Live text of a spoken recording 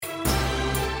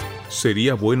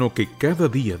Sería bueno que cada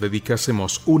día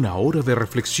dedicásemos una hora de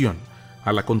reflexión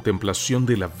a la contemplación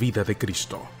de la vida de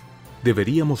Cristo.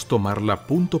 Deberíamos tomarla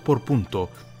punto por punto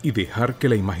y dejar que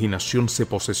la imaginación se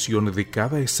posesione de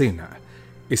cada escena,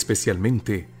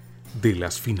 especialmente de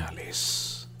las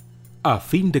finales. A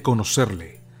fin de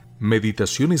conocerle,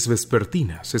 Meditaciones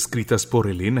vespertinas escritas por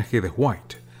Elena G. de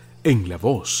White, en la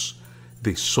voz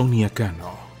de Sonia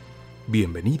Cano.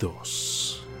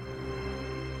 Bienvenidos.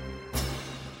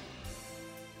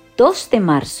 2 de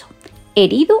marzo.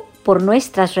 Herido por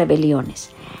nuestras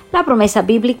rebeliones. La promesa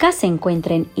bíblica se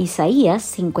encuentra en Isaías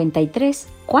 53,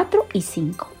 4 y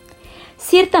 5.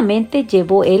 Ciertamente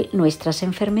llevó Él nuestras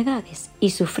enfermedades y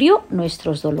sufrió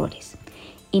nuestros dolores.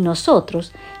 Y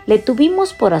nosotros le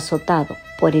tuvimos por azotado,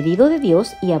 por herido de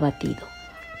Dios y abatido.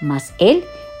 Mas Él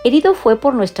herido fue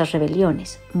por nuestras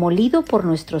rebeliones, molido por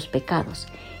nuestros pecados.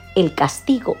 El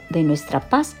castigo de nuestra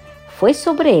paz fue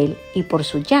sobre Él, y por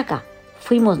su llaga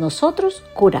fuimos nosotros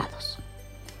curados.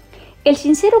 El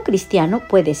sincero cristiano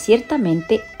puede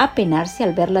ciertamente apenarse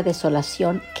al ver la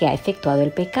desolación que ha efectuado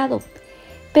el pecado,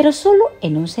 pero solo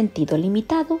en un sentido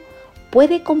limitado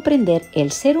puede comprender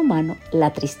el ser humano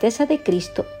la tristeza de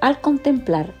Cristo al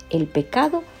contemplar el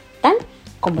pecado tal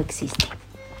como existe.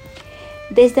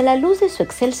 Desde la luz de su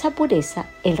excelsa pureza,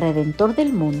 el Redentor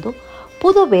del mundo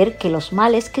pudo ver que los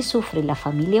males que sufre la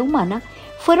familia humana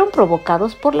fueron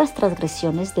provocados por las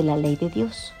transgresiones de la ley de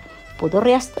Dios. Pudo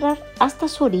rastrear hasta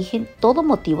su origen todo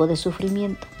motivo de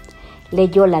sufrimiento.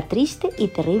 Leyó la triste y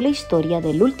terrible historia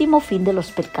del último fin de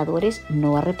los pecadores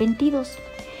no arrepentidos.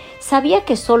 Sabía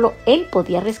que solo Él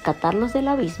podía rescatarlos del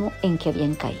abismo en que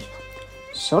habían caído.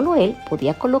 Solo Él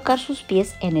podía colocar sus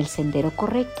pies en el sendero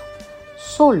correcto.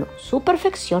 Solo su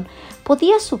perfección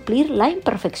podía suplir la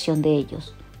imperfección de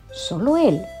ellos. Solo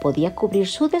Él podía cubrir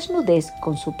su desnudez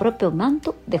con su propio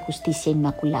manto de justicia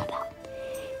inmaculada.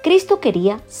 Cristo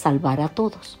quería salvar a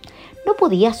todos. No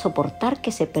podía soportar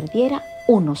que se perdiera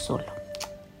uno solo.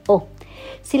 Oh,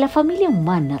 si la familia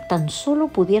humana tan solo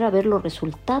pudiera ver los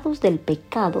resultados del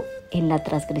pecado en la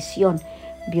transgresión,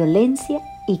 violencia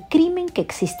y crimen que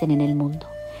existen en el mundo.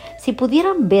 Si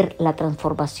pudieran ver la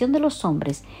transformación de los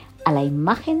hombres a la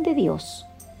imagen de Dios,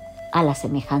 a la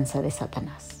semejanza de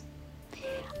Satanás.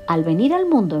 Al venir al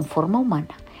mundo en forma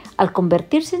humana, al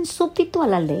convertirse en súbdito a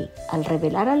la ley, al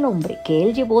revelar al hombre que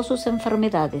Él llevó sus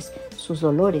enfermedades, sus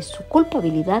dolores, su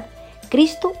culpabilidad,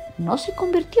 Cristo no se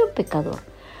convirtió en pecador.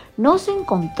 No se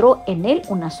encontró en Él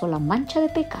una sola mancha de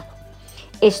pecado.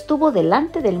 Estuvo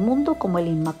delante del mundo como el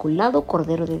inmaculado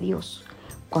Cordero de Dios.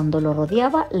 Cuando lo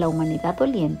rodeaba la humanidad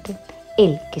doliente,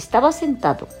 Él, que estaba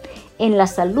sentado en la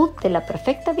salud de la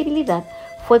perfecta virilidad,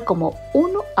 fue como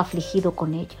uno afligido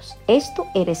con ellos. Esto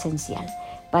era esencial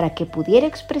para que pudiera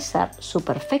expresar su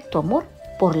perfecto amor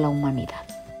por la humanidad.